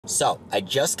So, I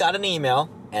just got an email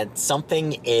and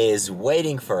something is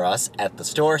waiting for us at the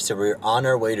store, so we're on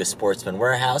our way to Sportsman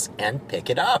Warehouse and pick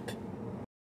it up.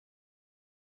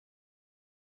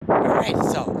 Alright,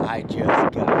 so I just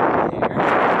got there to the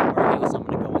warehouse. I'm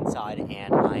gonna go inside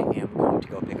and I am going to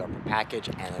go pick up a package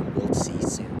and then we'll see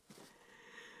soon.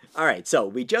 Alright, so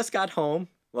we just got home.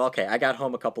 Well, okay, I got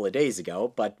home a couple of days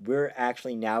ago, but we're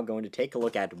actually now going to take a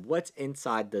look at what's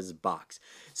inside this box.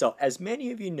 So, as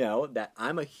many of you know, that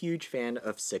I'm a huge fan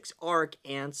of 6-ARC,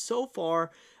 and so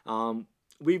far,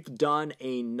 we've done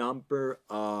a number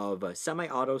of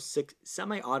semi-auto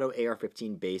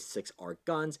AR-15 based 6-ARC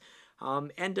guns.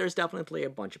 And there's definitely a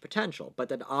bunch of potential, but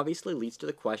that obviously leads to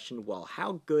the question, well,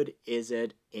 how good is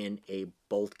it in a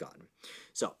bolt gun?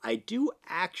 So I do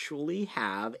actually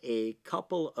have a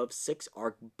couple of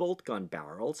 6-ARC bolt gun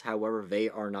barrels, however, they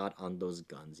are not on those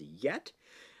guns yet,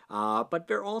 but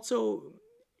they're also,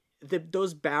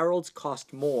 those barrels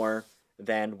cost more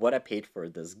than what I paid for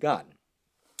this gun.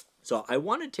 So I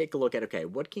want to take a look at, okay,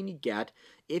 what can you get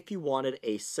if you wanted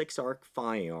a 6-ARC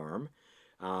firearm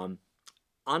on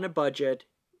a budget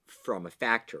from a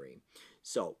factory?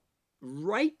 So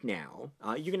right now,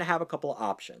 you're going to have a couple of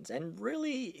options, and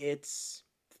really it's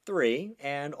three,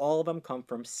 and all of them come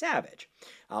from Savage.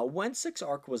 When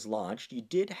 6-ARC was launched, you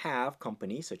did have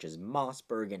companies such as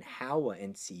Mossberg and Howa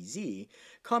and CZ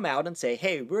come out and say,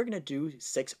 hey, we're going to do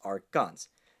 6-ARC guns.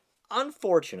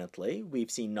 Unfortunately, we've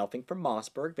seen nothing from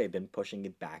Mossberg. They've been pushing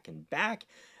it back and back.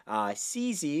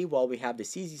 CZ, well, we have the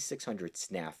CZ600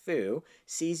 snafu.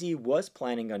 CZ was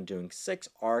planning on doing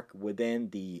 6-ARC within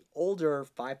the older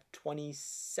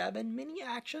 527 mini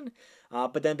action,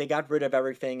 but then they got rid of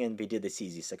everything and they did the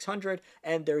CZ600,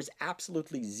 and there's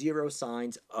absolutely zero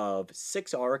signs of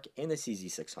 6-ARC in the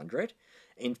CZ600.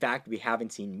 In fact, we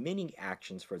haven't seen mini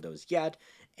actions for those yet,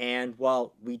 and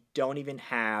while we don't even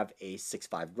have a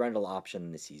 6.5 Grendel option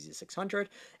in the CZ600,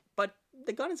 but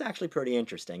the gun is actually pretty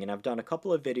interesting, and I've done a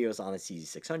couple of videos on the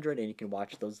CZ600, and you can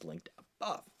watch those linked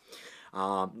above.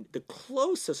 The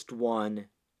closest one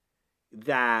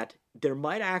that there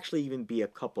might actually even be a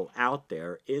couple out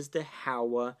there is the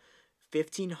Howa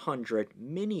 1500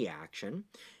 mini action,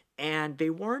 and they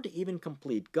weren't even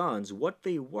complete guns. What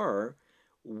they were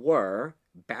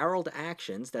barreled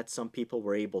actions that some people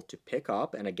were able to pick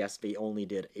up, and I guess they only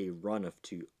did a run of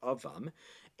 2 of them,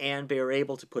 and they were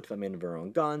able to put them in their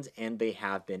own guns, and they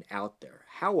have been out there.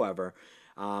 However,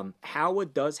 Howa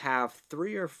does have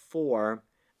 3 or 4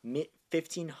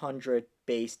 1500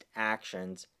 based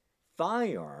actions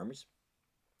firearms,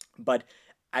 but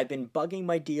I've been bugging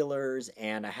my dealers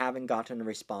and I haven't gotten a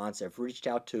response. I've reached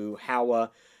out to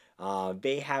Howa.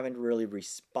 They haven't really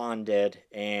responded,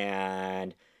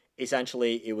 and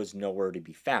essentially it was nowhere to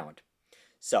be found.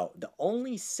 So the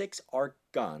only 6-ARC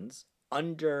guns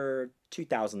under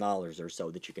 $2,000 or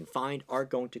so that you can find are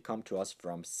going to come to us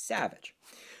from Savage.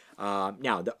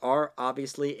 Now, there are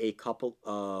obviously a couple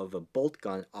of bolt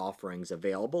gun offerings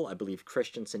available. I believe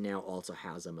Christensen now also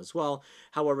has them as well.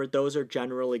 However, those are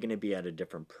generally going to be at a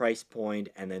different price point,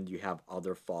 and then you have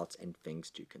other faults and things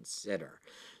to consider.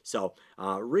 So,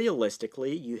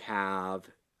 realistically, you have,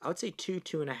 I would say, two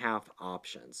and a half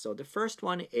options. So, the first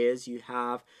one is you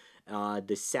have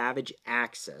the Savage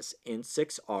Axis in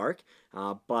 6-ARC,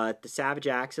 but the Savage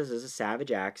Axis is a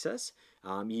Savage Axis.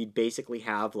 You basically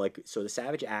have so the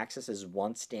Savage Axis is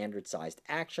one standard sized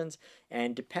actions,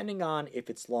 and depending on if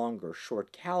it's long or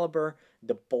short caliber,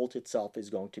 the bolt itself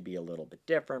is going to be a little bit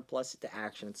different, plus the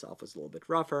action itself is a little bit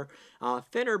rougher.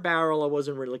 Thinner barrel, I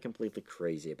wasn't really completely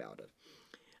crazy about it.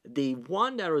 The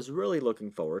one that I was really looking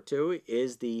forward to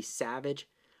is the Savage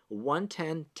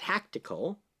 110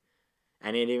 Tactical,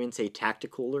 and I didn't even say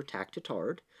Tactical or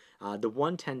Tactitard. The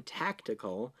 110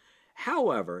 Tactical.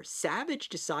 However, Savage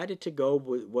decided to go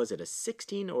with, was it a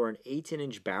 16 or an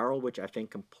 18-inch barrel, which I think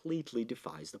completely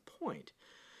defies the point.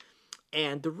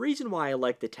 And the reason why I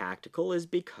like the Tactical is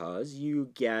because you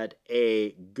get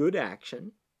a good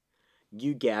action,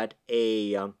 you get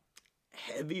a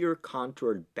heavier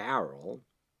contoured barrel,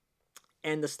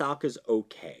 and the stock is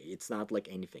okay. It's not like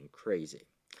anything crazy.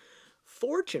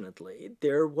 Fortunately,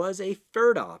 there was a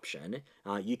third option.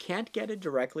 You can't get it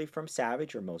directly from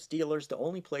Savage or most dealers. The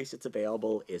only place it's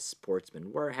available is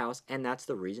Sportsman Warehouse, and that's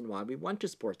the reason why we went to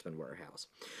Sportsman Warehouse.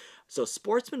 So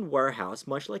Sportsman Warehouse,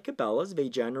 much like Cabela's, they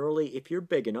generally, if you're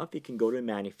big enough, you can go to a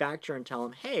manufacturer and tell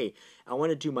them, hey, I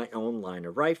want to do my own line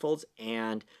of rifles,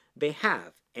 and they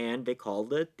have, and they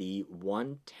called it the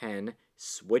 110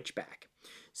 Switchback.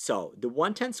 So the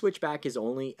 110 Switchback is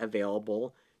only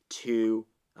available to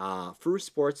through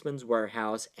Sportsman's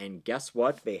Warehouse, and guess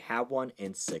what? They have one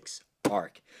in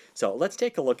 6-ARC. So let's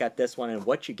take a look at this one and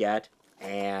what you get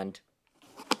and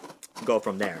go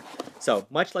from there. So,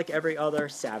 much like every other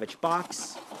Savage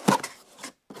box,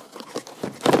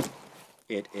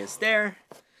 it is there.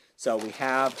 So, we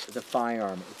have the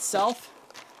firearm itself.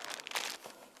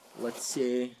 Let's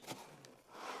see.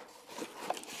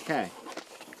 Okay.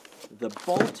 The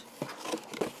bolt.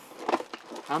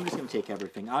 I'm just going to take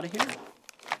everything out of here.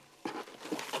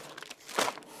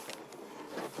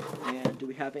 And do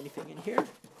we have anything in here?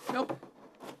 Nope.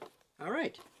 All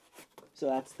right. So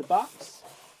that's the box.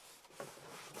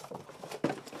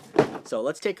 So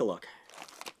let's take a look.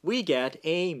 We get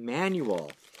a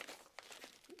manual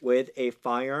with a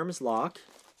firearms lock.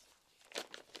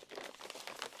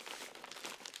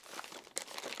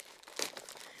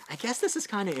 I guess this is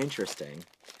kind of interesting.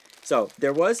 So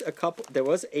there was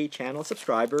a channel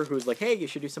subscriber who's like, hey, you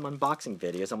should do some unboxing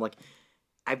videos. I'm like,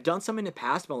 I've done some in the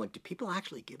past, but I'm like, do people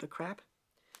actually give a crap?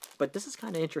 But this is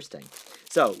kind of interesting.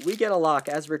 So we get a lock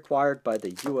as required by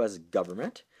the U.S.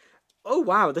 government. Oh,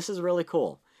 wow, this is really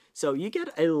cool. So you get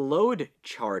a load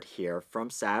chart here from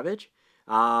Savage.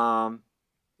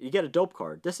 You get a dope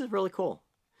card. This is really cool.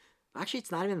 Actually,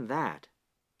 it's not even that.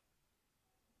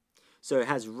 So it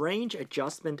has range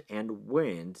adjustment and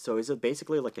wind. So is it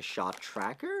basically like a shot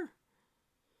tracker?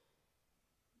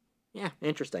 Yeah,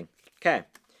 interesting. Okay.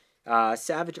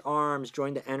 Savage Arms,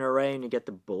 join the NRA and you get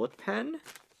the bullet pen.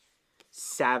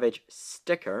 Savage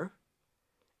sticker.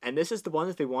 And this is the one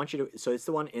that they want you to... So it's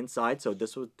the one inside. So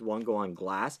this would the one go on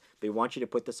glass. They want you to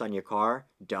put this on your car.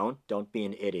 Don't be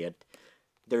an idiot.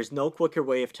 There's no quicker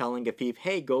way of telling a thief,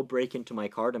 hey, go break into my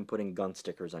car than putting gun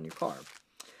stickers on your car.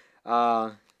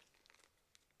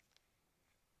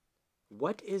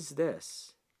 What is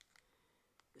this?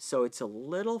 So it's a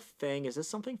little thing. Is this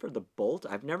something for the bolt?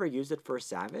 I've never used it for a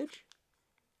Savage.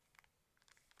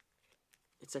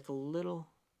 It's like a little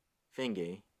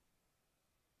thingy.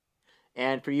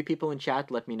 And for you people in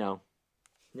chat, let me know.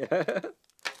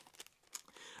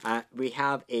 We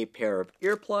have a pair of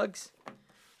earplugs.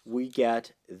 We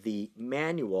get the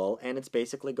manual, and it's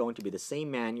basically going to be the same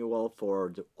manual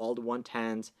for all the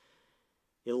 110s,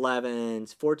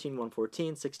 11s, 14,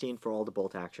 114, 16 for all the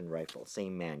bolt action rifles.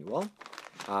 Same manual.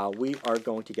 We are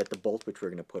going to get the bolt, which we're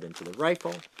going to put into the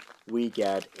rifle. We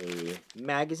get a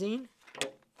magazine.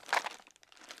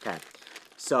 Okay,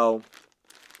 so...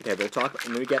 Okay, we'll talk,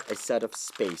 and we get a set of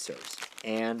spacers,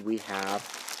 and we have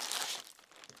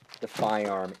the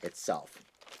firearm itself.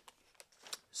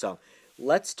 So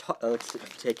let's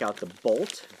take out the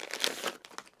bolt,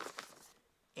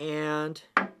 and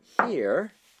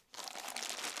here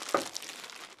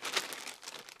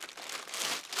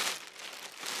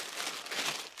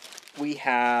we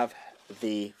have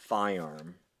the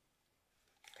firearm.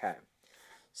 Okay,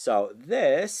 so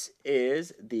this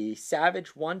is the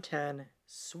Savage 110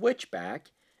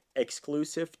 Switchback,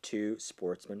 exclusive to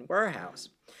Sportsman Warehouse.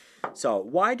 So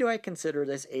why do I consider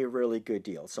this a really good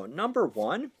deal? So number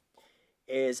one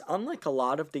is, unlike a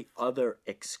lot of the other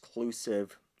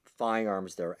exclusive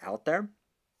firearms that are out there,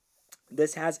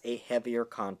 this has a heavier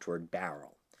contoured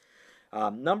barrel.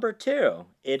 Number two,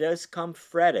 it does come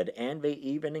threaded, and they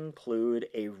even include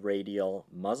a radial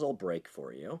muzzle brake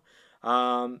for you.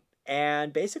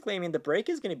 And basically, I mean, the brake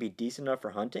is going to be decent enough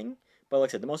for hunting. But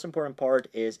like I said, the most important part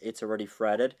is it's already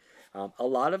threaded. A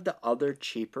lot of the other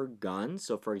cheaper guns,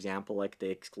 so for example, like the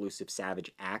exclusive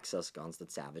Savage Access guns that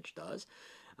Savage does,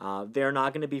 they're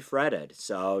not going to be threaded.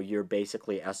 So you're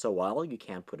basically SOL. You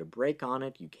can't put a brake on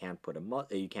it. You can't put a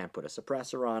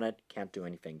suppressor on it. Can't do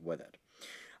anything with it.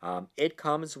 It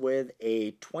comes with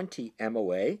a 20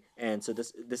 MOA, and so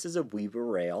this is a Weaver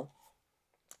rail.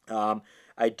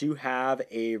 I do have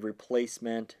a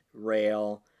replacement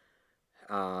rail.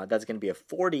 That's going to be a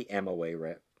 40 MOA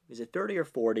rail. Is it 30 or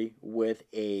 40 with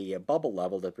a bubble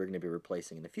level that we're going to be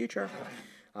replacing in the future?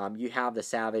 You have the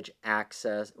Savage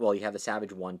Access. Well, you have the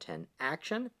Savage 110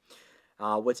 Action.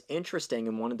 What's interesting,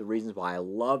 and one of the reasons why I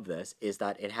love this, is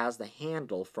that it has the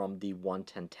handle from the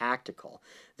 110 Tactical.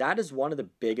 That is one of the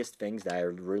biggest things that I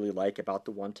really like about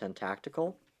the 110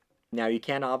 Tactical. Now, you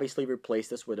can obviously replace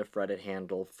this with a threaded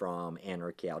handle from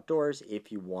Anarchy Outdoors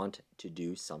if you want to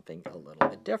do something a little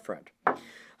bit different.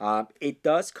 It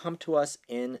does come to us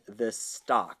in this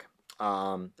stock.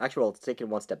 Actually, well, let's take it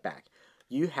one step back.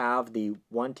 You have the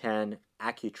 110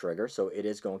 AccuTrigger, so it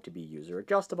is going to be user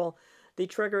adjustable. The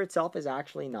trigger itself is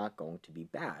actually not going to be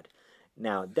bad.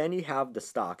 Now, then you have the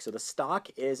stock. So the stock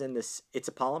is in this, it's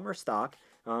a polymer stock.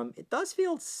 It does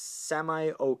feel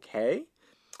semi-okay.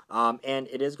 And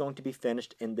it is going to be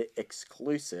finished in the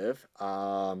exclusive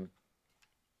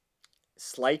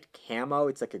slight camo.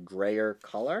 It's like a grayer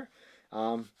color.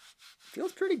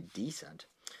 Feels pretty decent.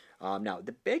 Now,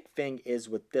 the big thing is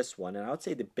with this one, and I would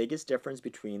say the biggest difference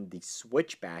between the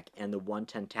Switchback and the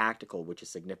 110 Tactical, which is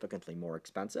significantly more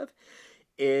expensive,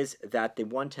 is that the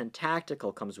 110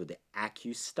 Tactical comes with the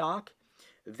Accu stock.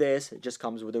 This just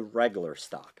comes with a regular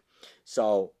stock.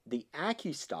 So the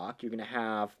Accu stock, you're going to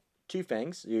have two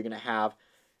things. You're going to have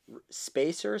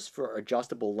spacers for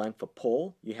adjustable length of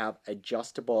pull. You have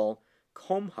adjustable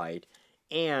comb height,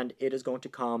 and it is going to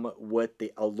come with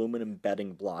the aluminum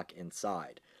bedding block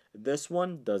inside. This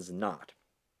one does not.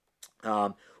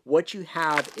 What you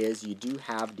have is you do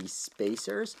have these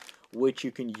spacers, which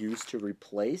you can use to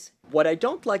replace. What I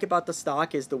don't like about the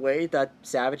stock is the way that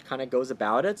Savage kind of goes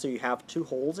about it. So you have two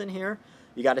holes in here.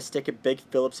 You got to stick a big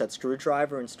Phillips head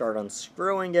screwdriver and start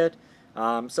unscrewing it.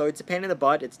 So it's a pain in the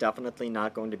butt. It's definitely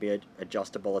not going to be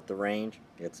adjustable at the range.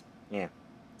 It's a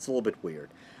little bit weird.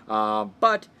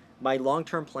 But my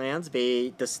long-term plans,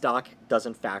 the stock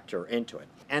doesn't factor into it.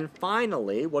 And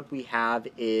finally, what we have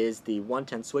is the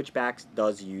 110 Switchbacks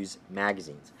does use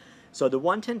magazines. So the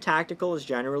 110 Tactical is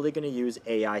generally going to use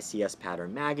AICS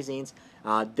pattern magazines.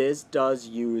 This does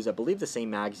use, I believe, the same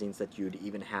magazines that you'd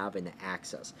even have in the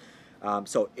Axis.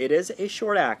 So it is a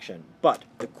short action, but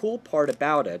the cool part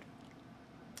about it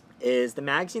is the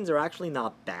magazines are actually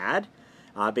not bad.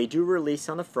 They do release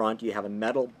on the front. You have a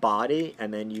metal body,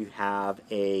 and then you have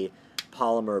a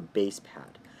polymer base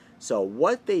pad. So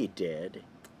what they did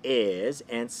is,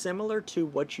 and similar to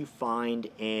what you find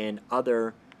in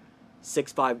other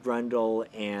 6.5 Grendel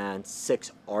and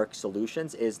 6 arc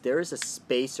solutions, is there is a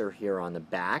spacer here on the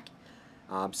back.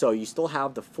 So you still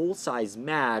have the full-size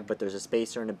mag, but there's a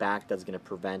spacer in the back that's going to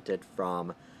prevent it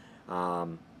from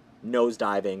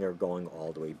nosediving or going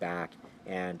all the way back.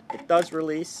 And it does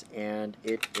release, and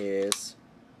it is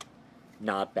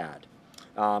not bad.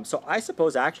 So I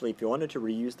suppose, actually, if you wanted to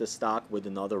reuse the stock with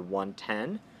another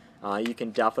 110, you can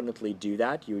definitely do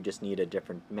that. You would just need a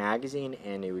different magazine,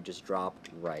 and it would just drop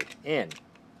right in.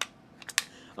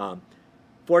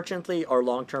 Fortunately, our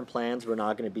long-term plans, we're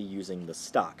not going to be using the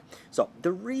stock. So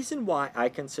the reason why I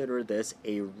consider this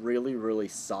a really, really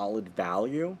solid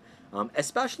value,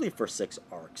 especially for 6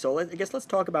 arc. So I guess let's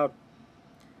talk about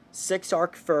 6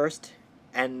 arc first,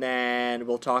 and then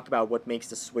we'll talk about what makes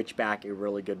the Switchback a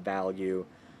really good value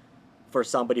for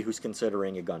somebody who's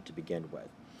considering a gun to begin with.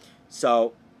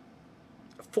 So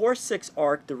for 6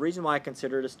 arc, the reason why I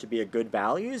consider this to be a good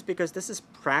value is because this is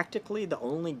practically the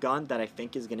only gun that I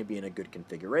think is going to be in a good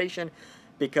configuration,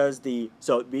 because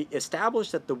so we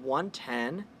established that the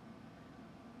 110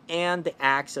 and the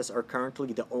Axis are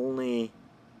currently the only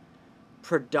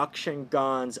production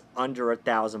guns under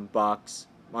 $1,000,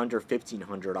 under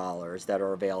 $1,500 that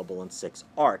are available in 6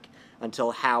 arc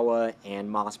until Howa and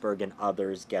Mossberg and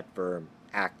others get their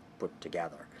act put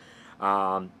together.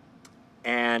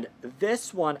 And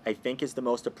this one, I think, is the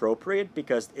most appropriate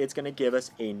because it's going to give us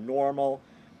a normal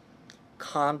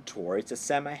contour. It's a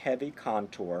semi-heavy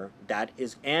contour that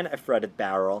is, and a fretted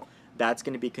barrel that's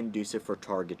going to be conducive for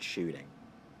target shooting.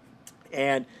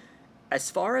 And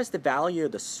as far as the value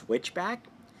of the Switchback,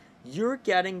 you're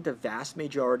getting the vast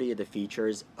majority of the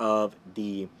features of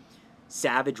the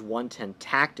Savage 110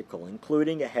 Tactical,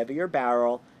 including a heavier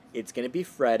barrel. It's going to be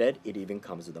fretted. It even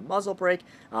comes with a muzzle brake.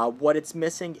 What it's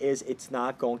missing is it's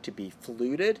not going to be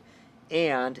fluted,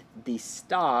 and the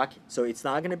stock, so it's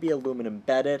not going to be aluminum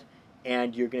bedded,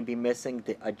 and you're going to be missing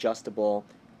the adjustable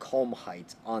comb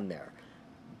heights on there.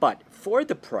 But for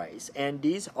the price, and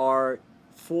these are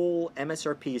full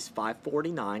MSRP is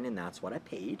 $549, and that's what I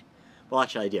paid. Well,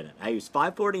 actually, I didn't. I used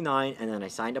 $549, and then I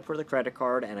signed up for the credit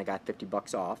card, and I got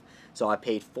 $50 off. So I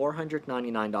paid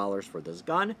 $499 for this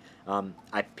gun.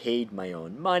 I paid my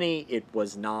own money. It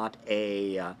was not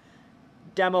a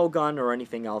demo gun or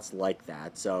anything else like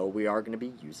that. So we are going to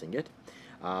be using it.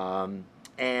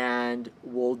 And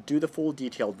we'll do the full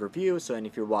detailed review. So, and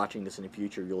if you're watching this in the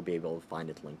future, you'll be able to find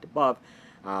it linked above.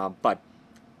 But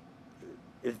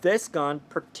this gun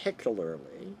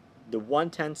particularly, the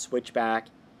 110 Switchback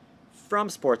from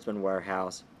Sportsman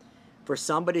Warehouse, for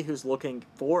somebody who's looking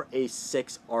for a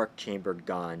 6 arc chambered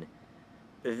gun,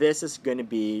 this is going to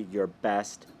be your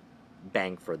best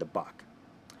bang for the buck.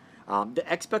 The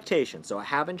expectation, so I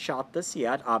haven't shot this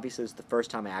yet. Obviously, it's the first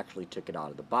time I actually took it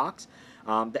out of the box.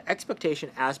 The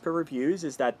expectation, as per reviews,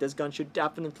 is that this gun should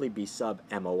definitely be sub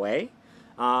MOA,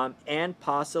 and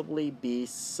possibly be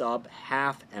sub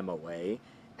half MOA,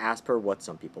 as per what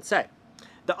some people say.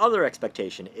 The other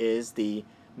expectation is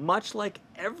much like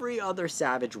every other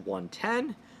Savage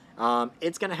 110,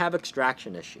 it's going to have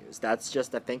extraction issues. That's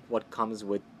just, I think, what comes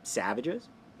with Savages.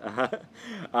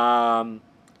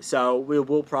 So we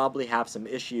will probably have some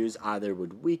issues either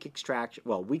with weak extraction,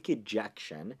 well, weak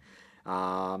ejection,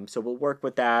 So we'll work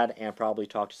with that and probably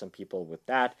talk to some people with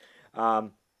that.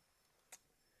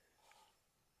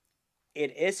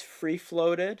 It is free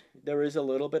floated. There is a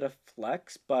little bit of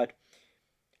flex, but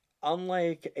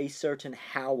unlike a certain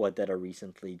Howa that I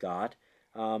recently got,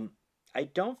 I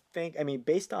don't think, I mean,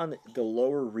 based on the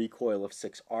lower recoil of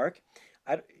 6 arc,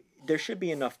 there should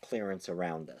be enough clearance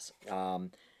around this.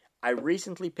 I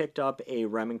recently picked up a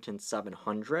Remington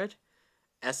 700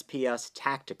 SPS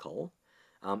Tactical,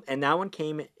 and that one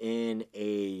came in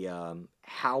a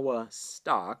Howa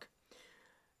stock,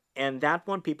 and that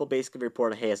one people basically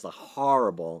reported, hey, it's a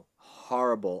horrible,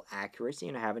 horrible accuracy,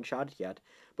 and I haven't shot it yet.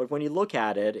 But when you look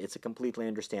at it, it's a completely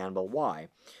understandable why.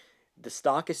 The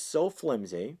stock is so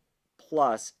flimsy,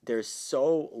 plus there's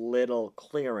so little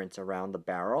clearance around the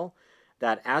barrel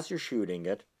that as you're shooting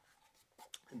it,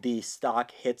 the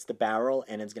stock hits the barrel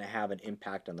and it's going to have an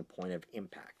impact on the point of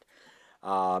impact.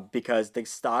 Because the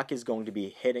stock is going to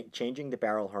be changing the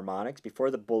barrel harmonics before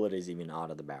the bullet is even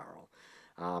out of the barrel.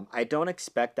 I don't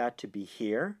expect that to be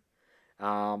here,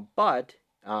 but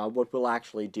what we'll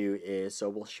actually do is, so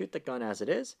we'll shoot the gun as it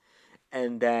is,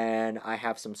 and then I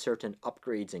have some certain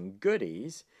upgrades and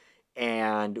goodies,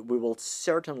 and we will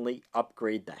certainly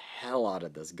upgrade the hell out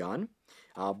of this gun.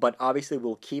 But obviously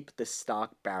we'll keep the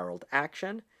stock barreled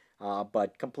action,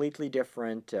 but completely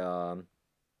different. And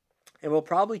we'll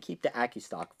probably keep the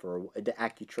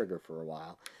Accu trigger for a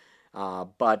while,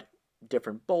 but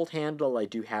different bolt handle. I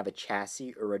do have a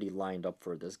chassis already lined up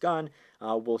for this gun.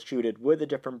 We'll shoot it with a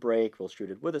different brake. We'll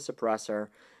shoot it with a suppressor,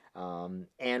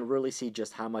 and really see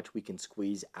just how much we can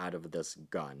squeeze out of this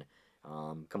gun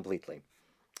completely.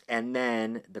 And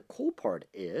then the cool part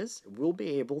is we'll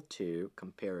be able to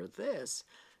compare this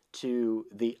to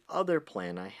the other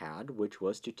plan I had, which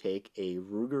was to take a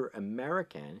Ruger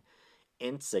American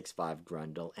in 6.5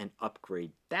 Grundle and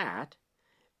upgrade that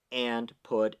and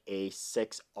put a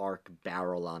 6 arc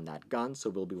barrel on that gun. So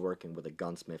we'll be working with a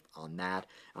gunsmith on that.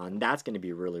 And that's going to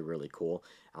be really, really cool.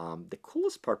 The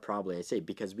coolest part probably, I say,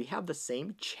 because we have the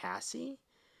same chassis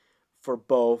for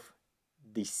both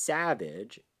the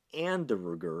Savage and the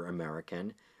Ruger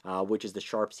American, which is the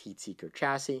Sharps Heatseeker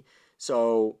chassis.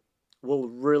 So we'll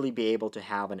really be able to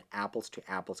have an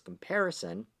apples-to-apples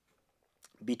comparison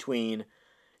between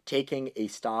taking a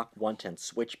stock 110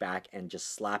 Switchback and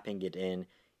just slapping it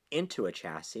into a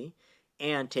chassis,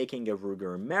 and taking a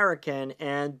Ruger American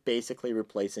and basically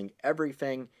replacing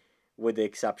everything with the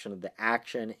exception of the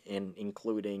action and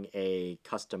including a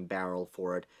custom barrel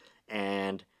for it.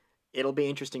 And it'll be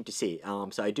interesting to see.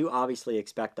 So I do obviously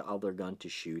expect the other gun to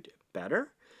shoot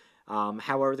better.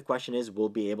 However, the question is, we'll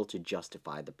be able to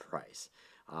justify the price.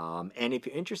 And if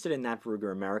you're interested in that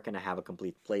Ruger American, I have a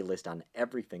complete playlist on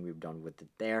everything we've done with it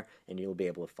there, and you'll be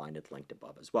able to find it linked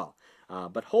above as well.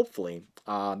 But hopefully,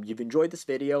 you've enjoyed this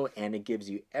video, and it gives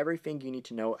you everything you need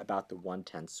to know about the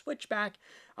 110 Switchback,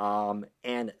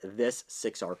 and this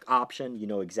 6-arc option. You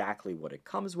know exactly what it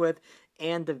comes with,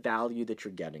 and the value that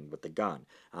you're getting with the gun.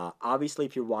 Obviously,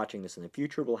 if you're watching this in the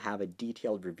future, we'll have a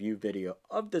detailed review video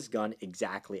of this gun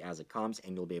exactly as it comes,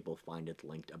 and you'll be able to find it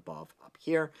linked above up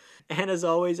here. And as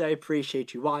always, I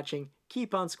appreciate you watching.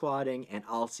 Keep on squatting, and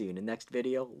I'll see you in the next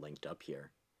video linked up here.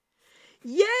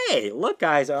 Yay! Look,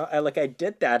 guys, I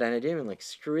did that, and I didn't even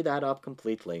screw that up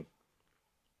completely.